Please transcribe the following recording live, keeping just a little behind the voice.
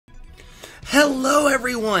Hello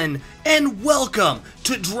everyone, and welcome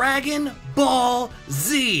to Dragon Ball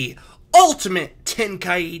Z Ultimate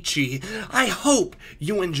Tenkaichi. I hope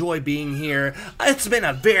you enjoy being here. It's been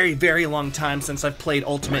a very long time since I've played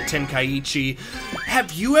Ultimate Tenkaichi.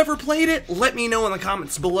 Have you ever played it? Let me know in the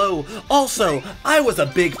comments below. Also, I was a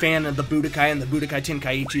big fan of the Budokai and the Budokai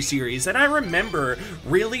Tenkaichi series, and I remember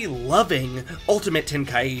really loving Ultimate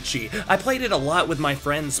Tenkaichi. I played it a lot with my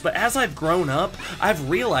friends, but as I've grown up, I've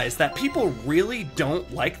realized that people really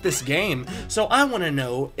don't like this game. So I want to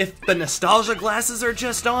know if the nostalgia glasses are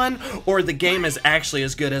just on, or the game is actually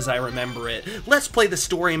as good as I remember it. Let's play the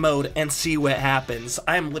story mode and see what happens.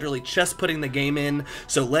 I'm literally just putting the game in,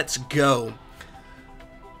 so let's go.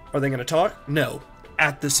 Are they gonna talk? No.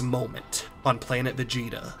 At this moment, on planet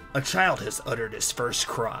Vegeta, a child has uttered his first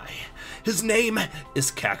cry. His name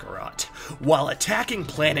is Kakarot. While attacking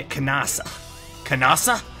planet Kanasa.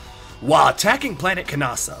 While attacking planet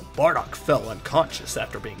Kanasa, Bardock fell unconscious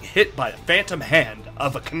after being hit by the phantom hand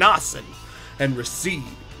of a Kanasan and received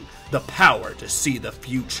the power to see the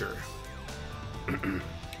future.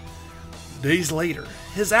 Days later,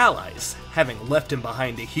 his allies, having left him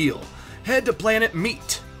behind to heal, head to planet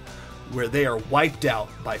Meat, where they are wiped out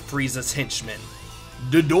by Frieza's henchman,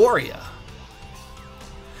 Dodoria.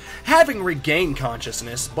 Having regained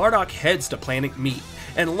consciousness, Bardock heads to planet Meat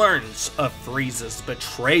and learns of Frieza's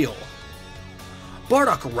betrayal.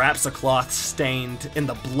 Bardock wraps a cloth stained in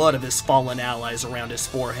the blood of his fallen allies around his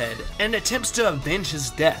forehead and attempts to avenge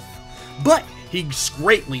his death, but he's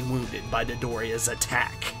greatly wounded by Dodoria's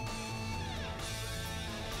attack.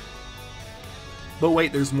 But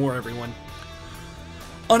wait, there's more, everyone.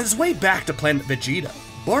 On his way back to planet Vegeta,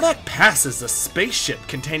 Bardock passes a spaceship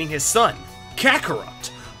containing his son,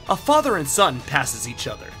 Kakarot. A father and son passes each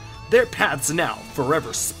other. Their paths now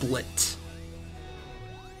forever split.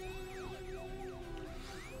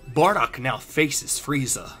 Bardock now faces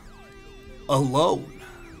Frieza, alone.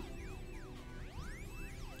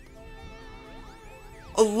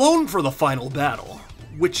 Alone for the final battle,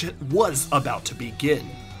 which was about to begin.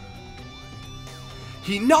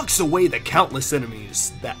 He knocks away the countless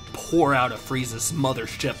enemies that pour out of Frieza's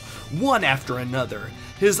mothership, one after another.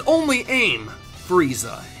 His only aim,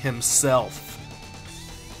 Frieza himself.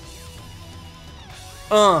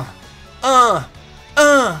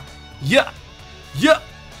 Yeah,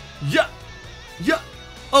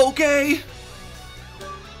 okay.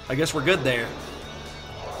 I guess we're good there.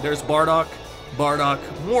 There's Bardock,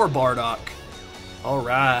 more Bardock.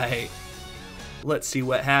 Alright. Let's see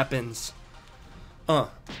what happens.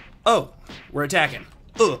 Oh, we're attacking.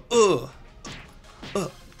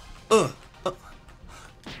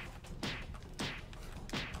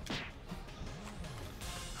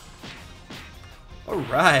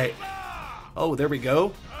 Alright. Oh, there we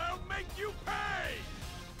go. I'll make you pay.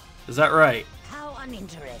 Is that right? How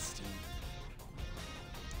uninteresting.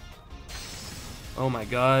 Oh my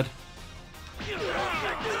god.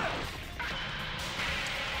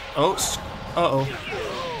 Oh, uh-oh.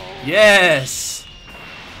 Yes!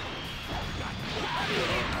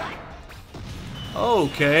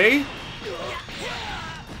 Okay.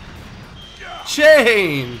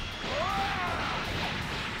 Chain!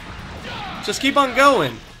 Just keep on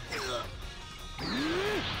going.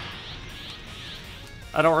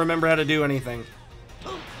 I don't remember how to do anything.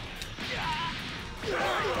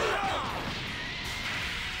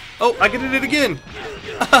 Oh, I did it again!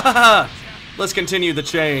 Let's continue the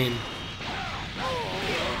chain.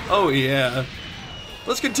 Oh yeah.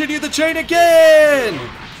 Let's continue the chain again!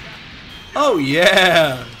 Oh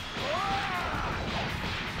yeah!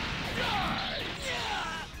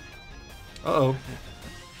 Uh-oh.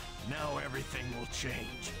 Now everything will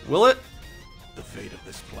change. Will it? The fate of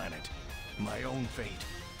this planet, my own fate,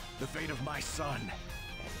 the fate of my son,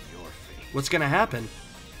 and your fate. What's gonna happen?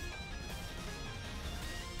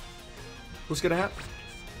 What's gonna happen?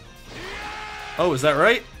 Oh, is that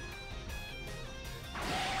right?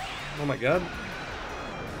 Oh my god.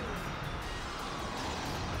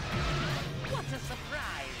 What a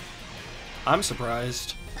surprise! I'm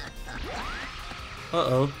surprised.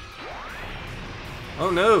 Uh-oh. Oh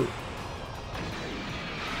no.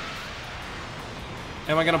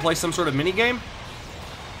 Am I gonna play some sort of minigame?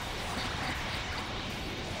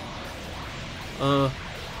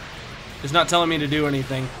 It's not telling me to do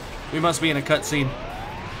anything. We must be in a cutscene.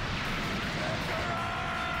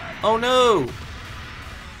 Oh no!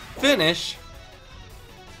 Finish?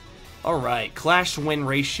 Alright, Clash win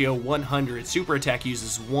ratio 100. Super attack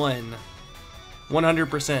uses 1.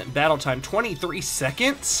 100%. Battle time 23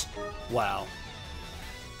 seconds? Wow.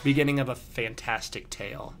 Beginning of a fantastic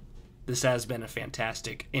tale. This has been a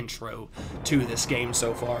fantastic intro to this game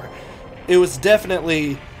so far. it was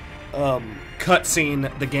definitely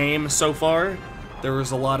cutscene the game so far. There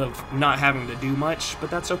was a lot of not having to do much,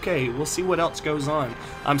 but that's okay. We'll see what else goes on.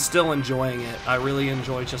 I'm still enjoying it. I really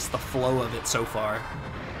enjoy just the flow of it so far.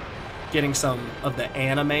 Getting some of the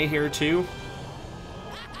anime here too.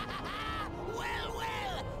 Well,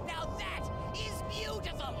 well, now that is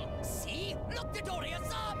beautiful. See? Look, Dodoria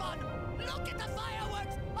Salmon. Look at the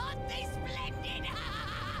fireworks. Aren't they splendid?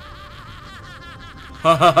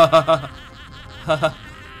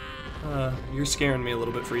 You're scaring me a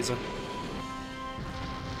little bit, Frieza.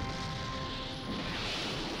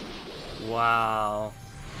 Wow.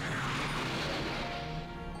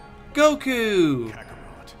 Goku!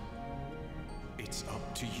 Kakarot, it's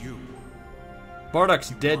up to you.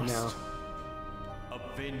 Bardock's You dead must now.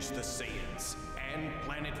 Avenge the Saiyans and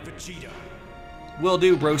planet Vegeta. Will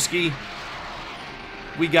do, broski.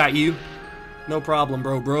 We got you. No problem,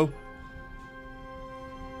 bro.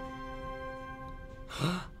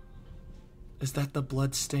 Is that the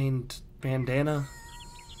blood-stained bandana?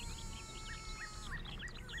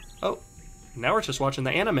 Oh, now we're just watching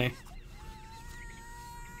the anime.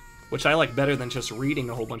 Which I like better than just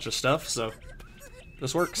reading a whole bunch of stuff, so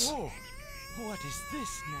this works. Whoa, what is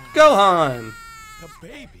this now? Gohan! A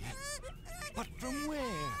baby? But from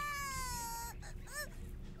where?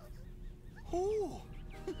 Oh,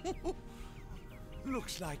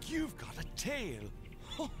 looks like you've got a tail.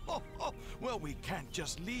 Well, we can't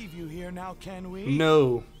just leave you here now, can we?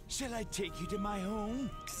 No. Shall I take you to my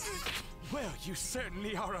home? Well, you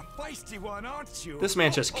certainly are a feisty one, aren't you? This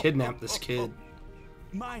man just kidnapped this kid.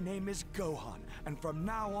 My name is Gohan, and from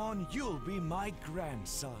now on, you'll be my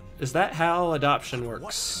grandson. Is that how adoption What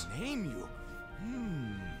works? to name you?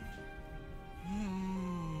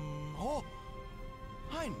 Oh,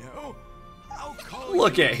 I know. I'll call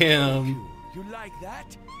Look you at him. Goku. You like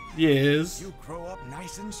that? Yes. You grow up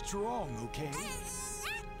nice and strong, okay?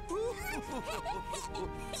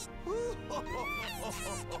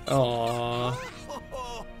 Aww.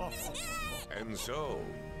 And so,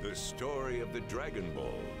 the story of the Dragon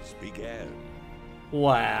Balls began.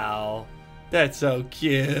 Wow. That's so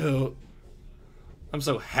cute. I'm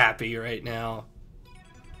so happy right now.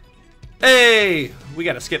 Hey! We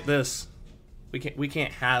gotta skip this. We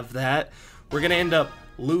can't have that. We're gonna end up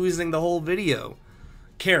losing the whole video.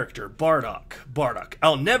 Character, Bardock,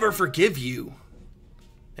 I'll never forgive you.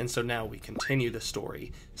 And so now we continue the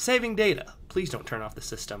story. Saving data. Please don't turn off the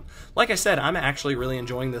system. Like I said, I'm actually really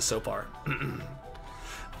enjoying this so far.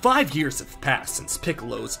 5 years have passed since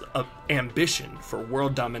Piccolo's ambition for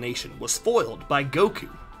world domination was foiled by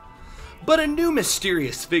Goku. But a new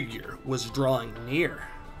mysterious figure was drawing near.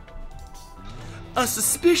 A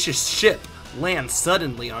suspicious ship lands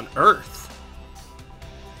suddenly on Earth.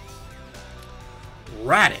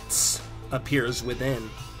 Raditz appears within,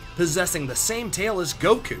 possessing the same tail as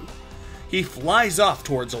Goku. He flies off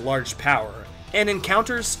towards a large power and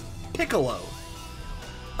encounters Piccolo.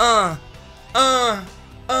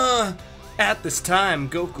 At this time,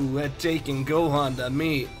 Goku had taken Gohan to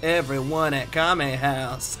meet everyone at Kame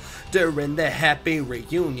House. During the happy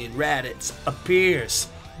reunion, Raditz appears.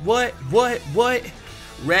 What?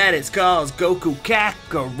 Raditz calls Goku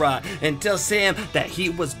Kakarot and tells him that he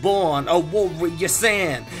was born a warrior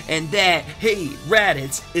Saiyan and that he,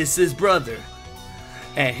 Raditz, is his brother.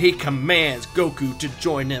 And he commands Goku to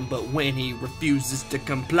join him, but when he refuses to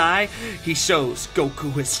comply, he shows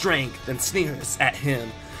Goku his strength and sneers at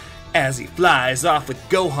him as he flies off with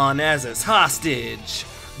Gohan as his hostage.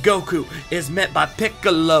 Goku is met by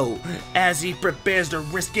Piccolo as he prepares to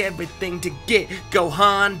risk everything to get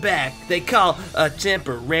Gohan back. They call a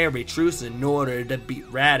temporary truce in order to beat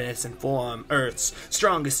Raditz and form Earth's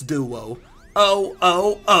strongest duo.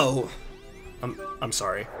 I'm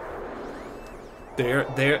sorry.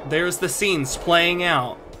 There's the scenes playing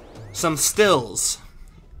out. Some stills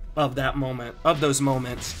of that moment, of those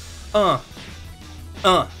moments.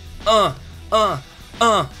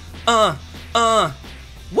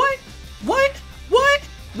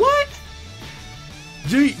 What?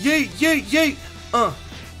 Yay.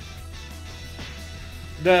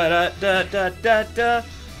 Da.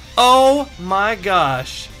 Oh my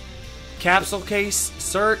gosh. Capsule case,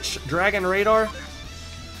 search, Dragon Radar.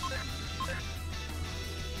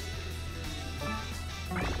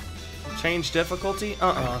 Change difficulty?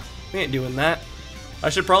 We ain't doing that. I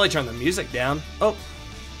should probably turn the music down. Oh,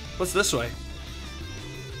 what's this way?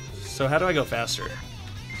 So how do I go faster?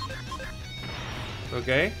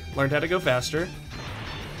 Okay, learned how to go faster.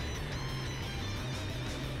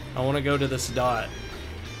 I want to go to this dot.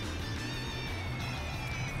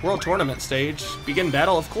 World Tournament stage. Begin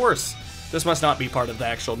battle, of course. This must not be part of the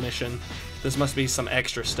actual mission. This must be some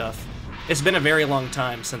extra stuff. It's been a very long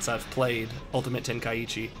time since I've played Ultimate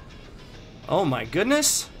Tenkaichi. Oh my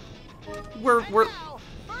goodness. We're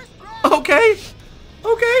okay.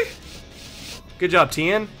 Okay. Good job,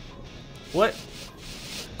 Tien. What?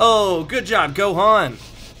 Oh, good job, Gohan.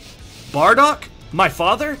 Bardock? My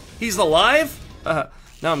father? He's alive?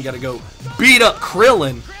 Now I'm gonna go beat up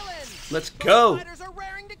Krillin. Let's go.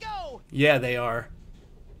 Yeah, they are.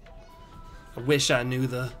 I wish I knew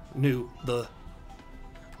the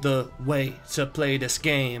way to play this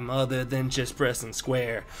game other than just pressing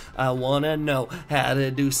square. I wanna know how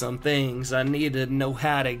to do some things. I need to know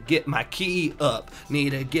how to get my key up. Need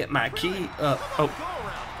to get my key up. Oh.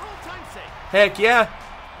 Heck yeah.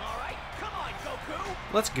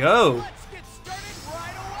 Let's go.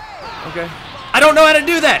 Okay. I don't know how to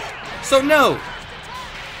do that. So no.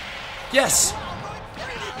 Yes.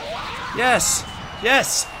 Yes.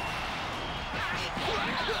 Yes.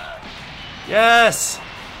 Yes.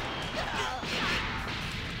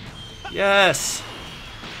 Yes.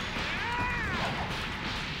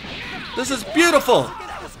 This is beautiful.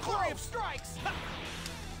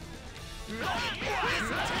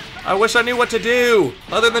 I wish I knew what to do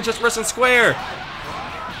other than just pressing square.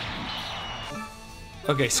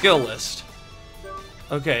 Okay, skill list.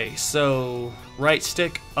 Okay, so right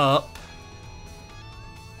stick up.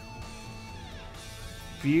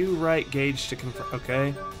 View right gauge to confirm.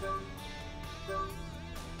 Okay.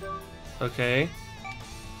 Okay.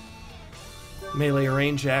 Melee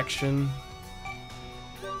range action.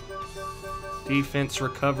 Defense,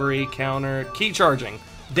 recovery, counter. Key charging.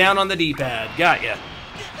 Down on the D-pad. Got ya.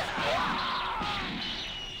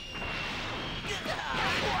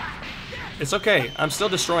 It's okay. I'm still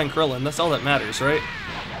destroying Krillin. That's all that matters, right?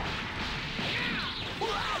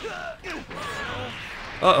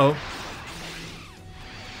 Uh-oh.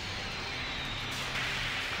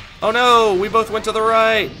 Oh no! We both went to the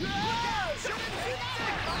right!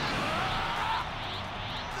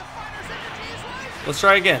 Let's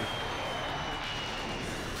try again.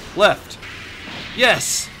 Left.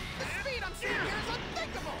 Yes!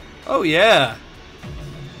 Oh yeah!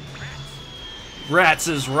 Rats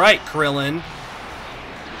is right, Krillin.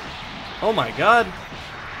 Oh my god.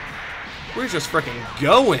 We're just freaking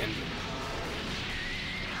going.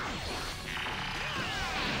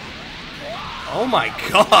 Oh my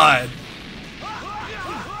god.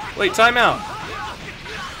 Wait, time out.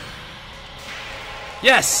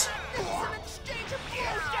 Yes!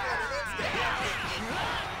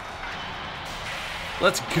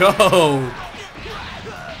 Let's go!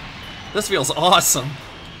 This feels awesome.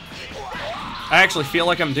 I actually feel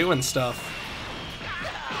like I'm doing stuff.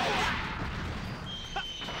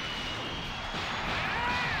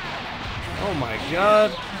 Oh my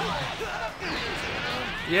god.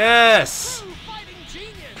 Yes!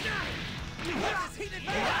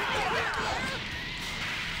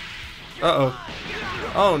 Uh-oh.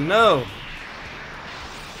 Oh no.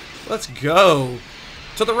 Let's go.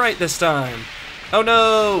 To the right this time. Oh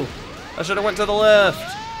no! I should have went to the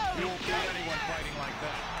left.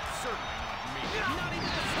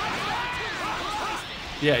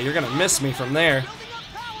 Yeah, you're gonna miss me from there.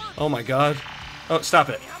 Oh my god. Oh, stop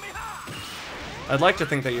it. I'd like to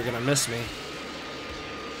think that you're gonna miss me.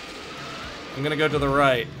 I'm gonna go to the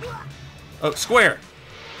right. Oh, square!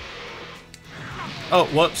 Oh,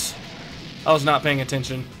 whoops. I was not paying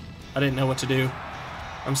attention. I didn't know what to do.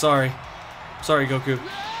 I'm sorry. Sorry, Goku.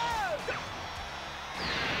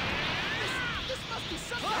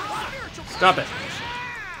 Stop it.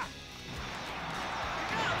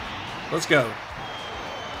 Let's go.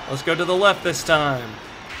 Let's go to the left this time.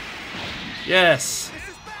 Yes.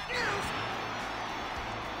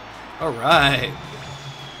 Alright.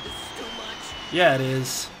 Yeah, it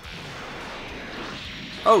is.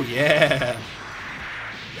 Oh, yeah.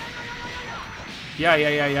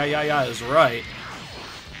 Yeah is right.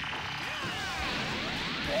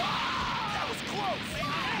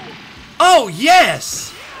 Oh,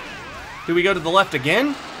 yes! Do we go to the left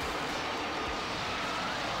again?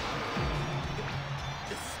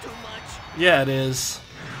 Yeah, it is.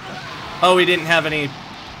 Oh, he didn't have any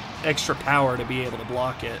extra power to be able to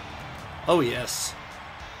block it. Oh, yes.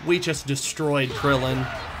 We just destroyed Krillin.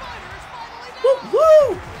 Woo,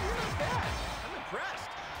 woo!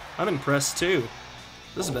 I'm impressed, too.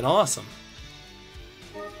 This has been awesome.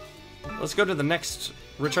 Let's go to the next...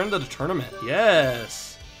 Return to the tournament.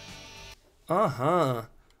 Yes! Uh-huh.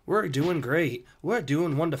 We're doing great. We're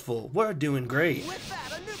doing wonderful. We're doing great.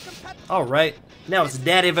 Alright. Now it's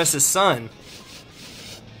Daddy versus Son.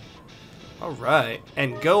 Alright.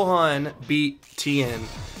 And Gohan beat Tien.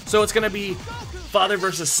 So it's gonna be Father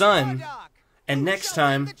versus Son. And next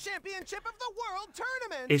time, The championship of the world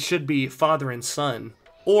tournament. it should be father and son.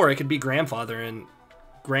 Or it could be grandfather and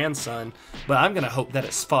grandson. But I'm going to hope that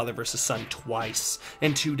it's father versus son twice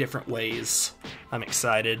in 2 different ways. I'm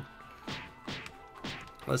excited.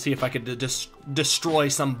 Let's see if I could destroy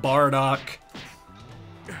some Bardock.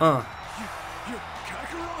 You're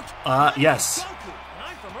Kakarot? Yes. Goku, and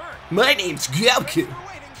I'm from Earth. My name's Goku. We're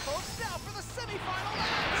waiting, folks, now for the semifinal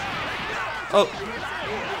match. Oh.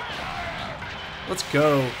 Let's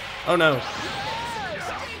go. Oh no.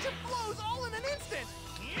 Change of flows all in an instant.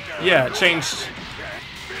 Yeah, it changed.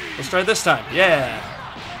 Let's try this time. Yeah.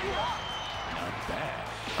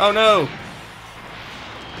 Oh no.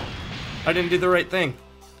 I didn't do the right thing.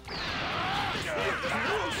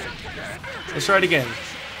 Let's try it again.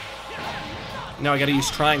 Now I gotta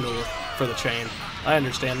use triangle for the chain. I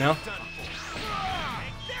understand now.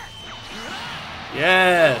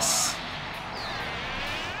 Yes.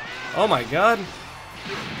 Oh my god.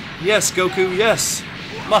 Yes, Goku, yes.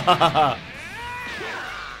 Mahaha.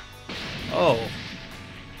 Oh.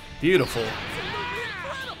 Beautiful.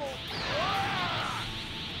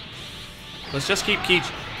 Let's just keep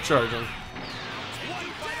charging. One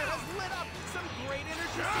fighter has lit up some great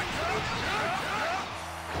energy.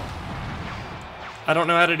 I don't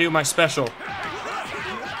know how to do my special.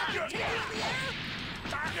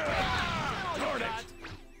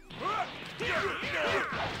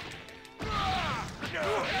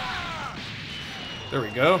 There we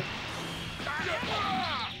go.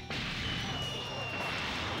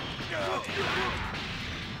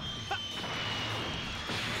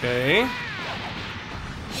 Okay.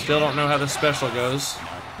 Still don't know how the special goes.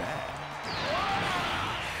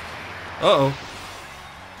 Uh-oh.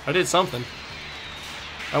 I did something.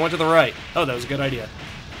 I went to the right. Oh, that was a good idea.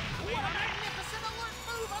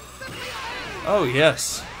 Oh,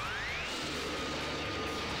 yes.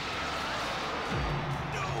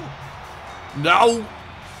 No!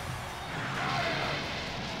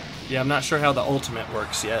 Yeah, I'm not sure how the ultimate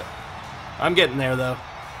works yet. I'm getting there, though.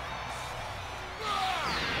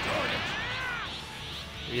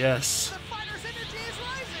 Yes. The fighter's energy is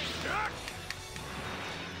rising.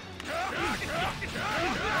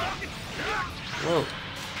 Whoa.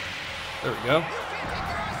 There we go.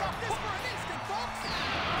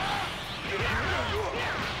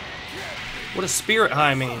 What does spirit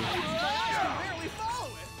high mean?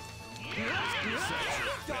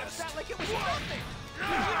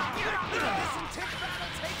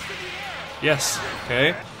 Yes.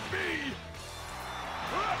 Okay.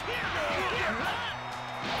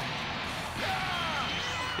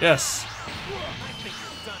 Yes.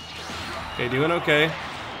 Okay, doing okay.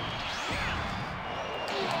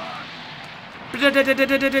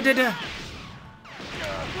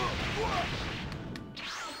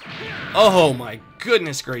 Oh my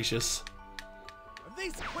goodness gracious.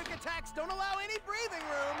 These quick attacks don't allow any breathing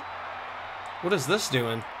room. What is this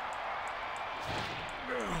doing?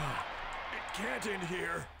 It can't end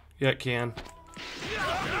here. Yeah, it can.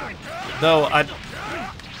 Though, Not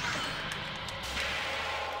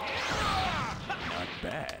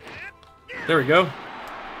bad. there we go.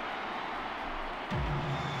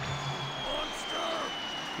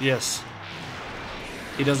 Yes.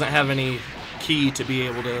 He doesn't have any key to be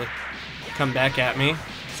able to come back at me.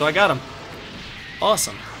 So I got him.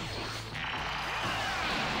 Awesome.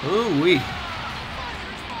 Ooh-wee.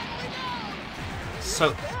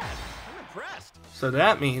 So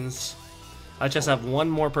that means I just have one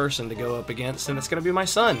more person to go up against, and it's going to be my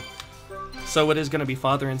son. So it is going to be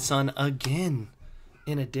father and son again.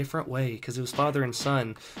 In a different way, because it was father and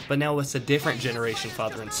son. But now it's a different generation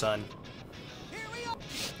father and son.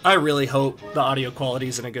 I really hope the audio quality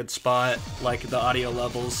is in a good spot, like the audio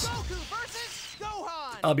levels.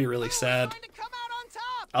 I'll be really sad.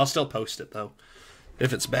 I'll still post it, though,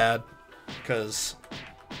 if it's bad, because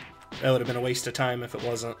that would have been a waste of time if it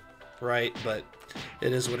wasn't right, but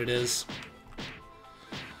it is what it is.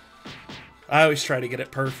 I always try to get it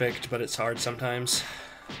perfect, but it's hard sometimes.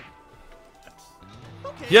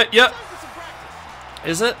 Yeah.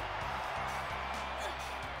 Is it?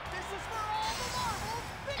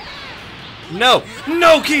 No!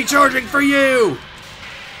 No key charging for you!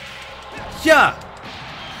 Yeah!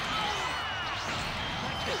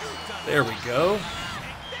 There we go.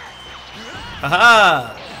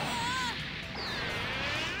 Aha!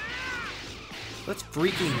 Let's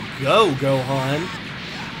freaking go, Gohan.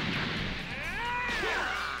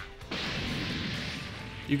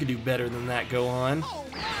 You can do better than that, Gohan.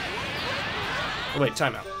 Oh, wait,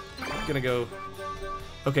 timeout. I'm gonna go...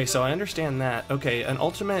 Okay, so I understand that. Okay, an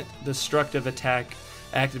ultimate destructive attack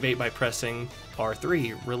Activate by pressing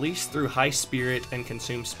R3. Release through high spirit and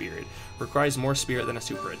consume spirit. Requires more spirit than a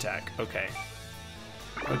super attack. Okay.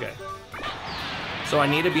 Okay. So I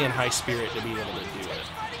need to be in high spirit to be able to do it.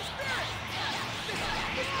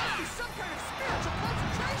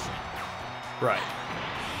 Right.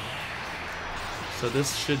 So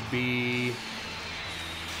this should be...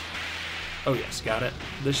 Oh yes, got it.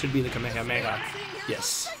 This should be the Kamehameha.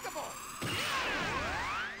 Yes.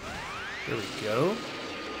 There we go.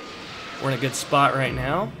 We're in a good spot right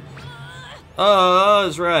now. Oh, I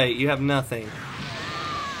was right. You have nothing.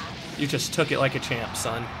 You just took it like a champ,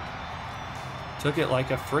 son. Took it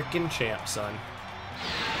like a frickin' champ, son.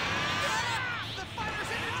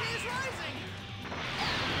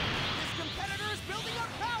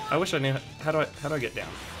 I wish I knew. How do I get down?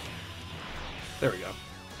 There we go.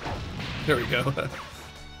 There we go.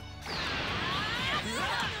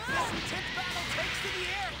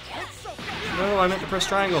 No, I meant to press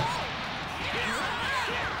triangle.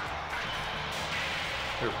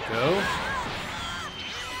 There we go.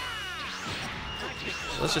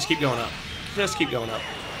 Let's just keep going up. Just keep going up.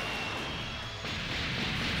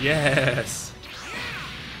 Yes.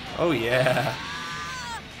 Oh yeah.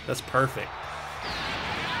 That's perfect.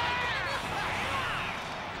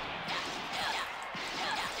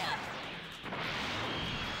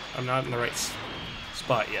 I'm not in the right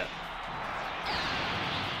spot yet.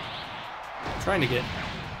 I'm trying to get...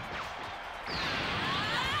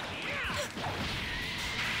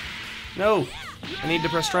 No! I need to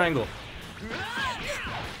press triangle.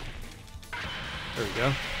 There we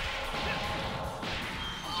go.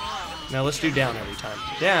 Now let's do down every time.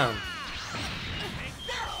 Down!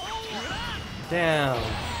 Down!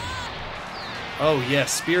 Oh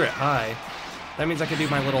yes, spirit high. That means I can do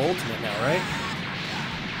my little ultimate now, right?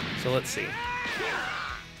 So let's see.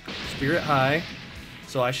 Spirit high.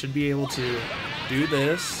 So I should be able to do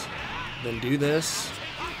this, then do this,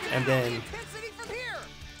 and then...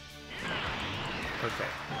 Okay.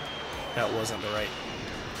 That wasn't the right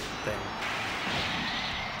thing.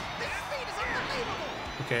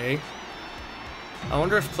 Okay. I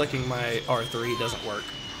wonder if clicking my R3 doesn't work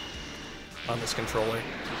on this controller.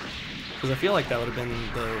 Because I feel like that would have been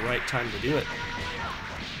the right time to do it.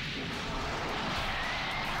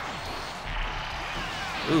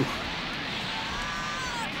 Ooh.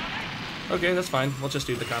 Okay, that's fine. We'll just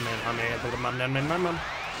do the Kamehameha.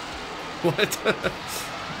 What?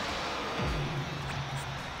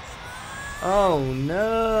 Oh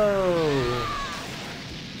no.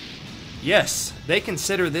 Yes, they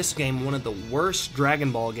consider this game one of the worst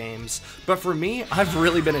Dragon Ball games, but for me, I've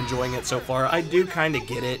really been enjoying it so far. I do kind of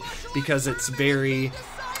get it because it's very,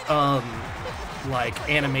 like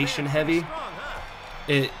animation heavy.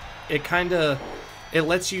 It kind of, it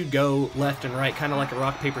lets you go left and right, kind of like a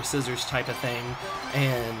rock, paper, scissors type of thing,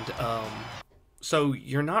 and so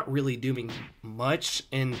you're not really doing much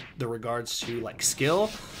in the regards to like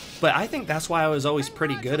skill, but I think that's why I was always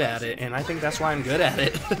pretty good at it, and I think that's why I'm good at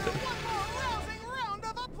it.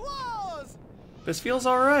 This feels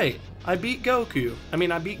alright. I beat Goku. I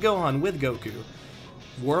mean, I beat Gohan with Goku.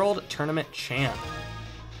 World Tournament Champ.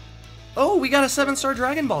 Oh, we got a 7-star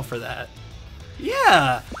Dragon Ball for that.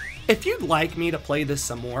 Yeah! If you'd like me to play this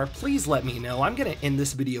some more, please let me know. I'm going to end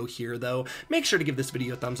this video here, though. Make sure to give this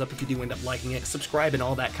video a thumbs up if you do end up liking it, subscribe, and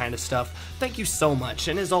all that kind of stuff. Thank you so much,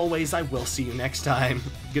 and as always, I will see you next time.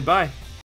 Goodbye.